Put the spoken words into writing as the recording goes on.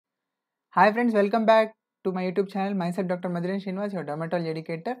Hi friends, welcome back to my YouTube channel. Myself Dr. Maddineni Srinivas, your dermatology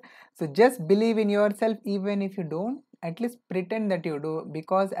educator. So just believe in yourself even if you don't. At least pretend that you do,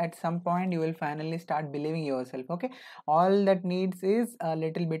 because at some point you will finally start believing yourself. Okay, all that needs is a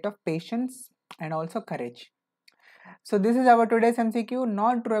little bit of patience and also courage. So this is our today's MCQ,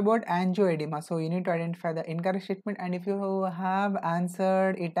 not true about angioedema. So you need to identify the incorrect statement, and if you have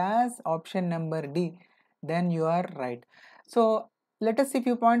answered it as option number D, then you are right. So let us see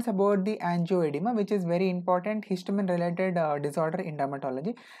few points about the angioedema, which is very important histamine related disorder in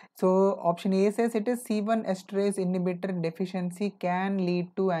dermatology. So option A says it is C1 esterase inhibitor deficiency can lead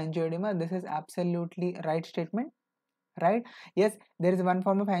to angioedema. This is absolutely right statement, right? Yes, there is one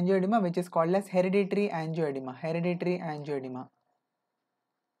form of angioedema which is called as hereditary angioedema. Hereditary angioedema.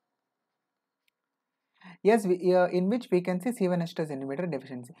 Yes, in which we can see C1 esterase inhibitor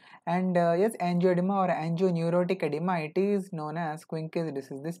deficiency. And yes, angioedema or angioneurotic edema, it is known as Quincke's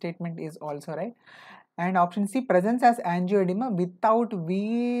disease. This statement is also right. And option C, presence as angioedema without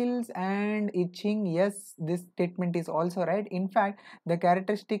wheals and itching. Yes, this statement is also right. In fact, the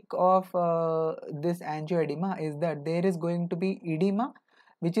characteristic of this angioedema is that there is going to be edema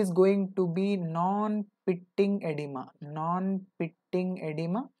which is going to be non-pitting edema. Non-pitting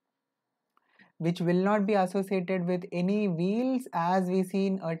edema which will not be associated with any wheals, as we see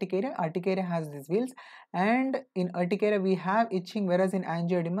in urticaria. Urticaria has these wheals, and in urticaria we have itching, whereas in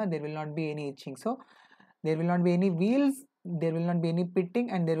angioedema there will not be any itching. So there will not be any wheals, there will not be any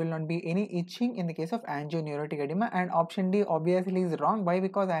pitting, and there will not be any itching in the case of angioneurotic edema. And option D obviously is wrong. Why?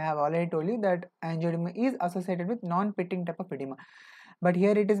 Because I have already told you that angioedema is associated with non-pitting type of edema, but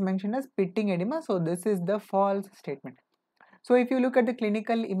here it is mentioned as pitting edema, so this is the false statement. So if you look at the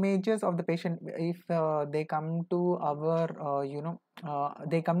clinical images of the patient, if they come to our,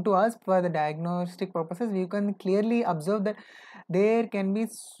 they come to us for the diagnostic purposes, you can clearly observe that there can be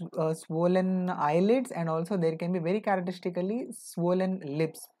swollen eyelids, and also there can be very characteristically swollen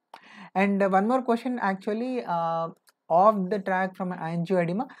lips. And one more question actually, off the track from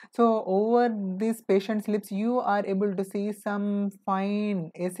angioedema. So over these patient's lips, you are able to see some fine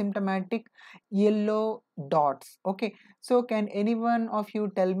asymptomatic yellow dots. Okay, so can anyone of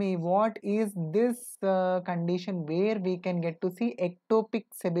you tell me what is this condition where we can get to see ectopic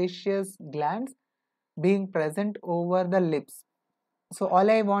sebaceous glands being present over the lips? So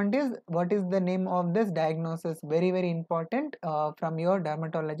all I want is, what is the name of this diagnosis? Very, very important from your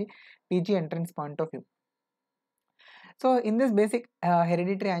dermatology PG entrance point of view. So in this basic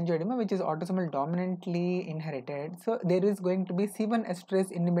hereditary angioedema, which is autosomal dominantly inherited, so there is going to be C1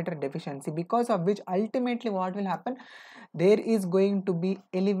 esterase inhibitor deficiency, because of which ultimately what will happen, there is going to be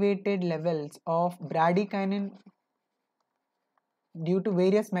elevated levels of bradykinin due to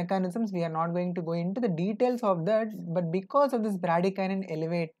various mechanisms. We are not going to go into the details of that, but because of this bradykinin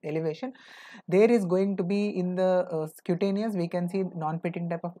elevation, there is going to be in the cutaneous, we can see non-pitting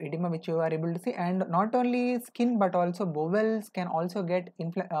type of edema which you are able to see, and not only skin but also bowels can also get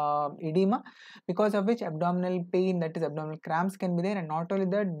edema, because of which abdominal pain, that is abdominal cramps, can be there. And not only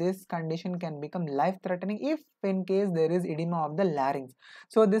that, this condition can become life threatening if in case there is edema of the larynx.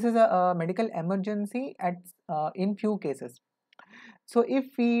 So this is a medical emergency at in few cases. So if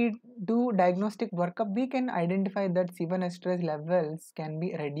we do diagnostic workup, we can identify that C1 esterase levels can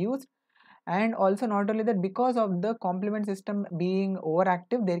be reduced. And also not only that, because of the complement system being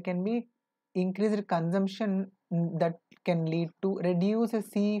overactive, there can be increased consumption that can lead to reduce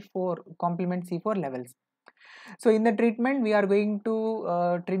C4 complement C4 levels. So in the treatment, we are going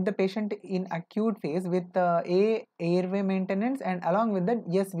to treat the patient in acute phase with a airway maintenance, and along with that,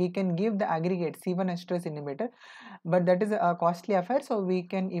 yes, we can give the aggregate C1 esterase inhibitor, but that is a costly affair, so we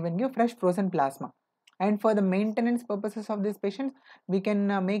can even give fresh frozen plasma. And for the maintenance purposes of these patients, we can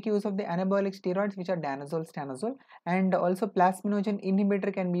make use of the anabolic steroids, which are danazol, stanozol, and also plasminogen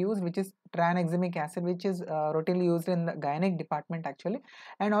inhibitor can be used, which is tranexamic acid, which is routinely used in the gynec department actually.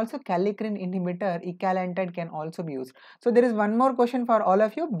 And also kallikrein inhibitor, ecallantide, can also be used. So there is one more question for all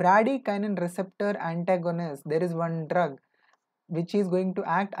of you: bradykinin receptor antagonist. There is one drug which is going to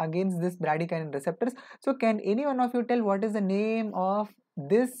act against this bradykinin receptors. So can any one of you tell what is the name of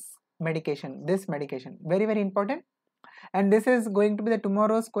this medication? This medication, very, very important, and this is going to be the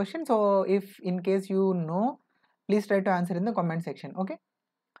tomorrow's question. So if in case you know, please try to answer in the comment section. Okay,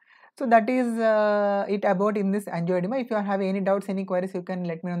 so that is it about in this angioedema. If you are having any doubts, any queries, you can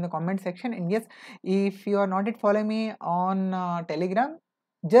let me know in the comment section. And yes, if you are not yet following me on Telegram,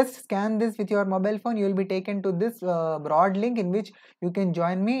 just scan this with your mobile phone. You will be taken to this broad link in which you can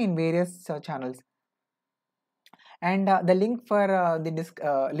join me in various channels. And the link for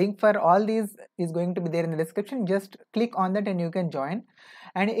link for all these is going to be there in the description. Just click on that and you can join.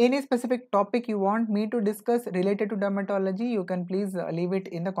 And any specific topic you want me to discuss related to dermatology, you can please leave it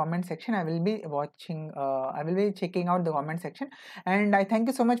in the comment section. I will be watching, I will be checking out the comment section. And I thank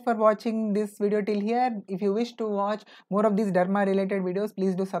you so much for watching this video till here. If you wish to watch more of these derma related videos,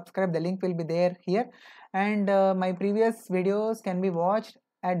 please do subscribe. The link will be there here. And my previous videos can be watched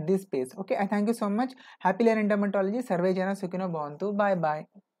at this page. Okay, I thank you so much. Happy learning dermatology. Sarve jana sukhino bhavantu. Bye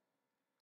bye.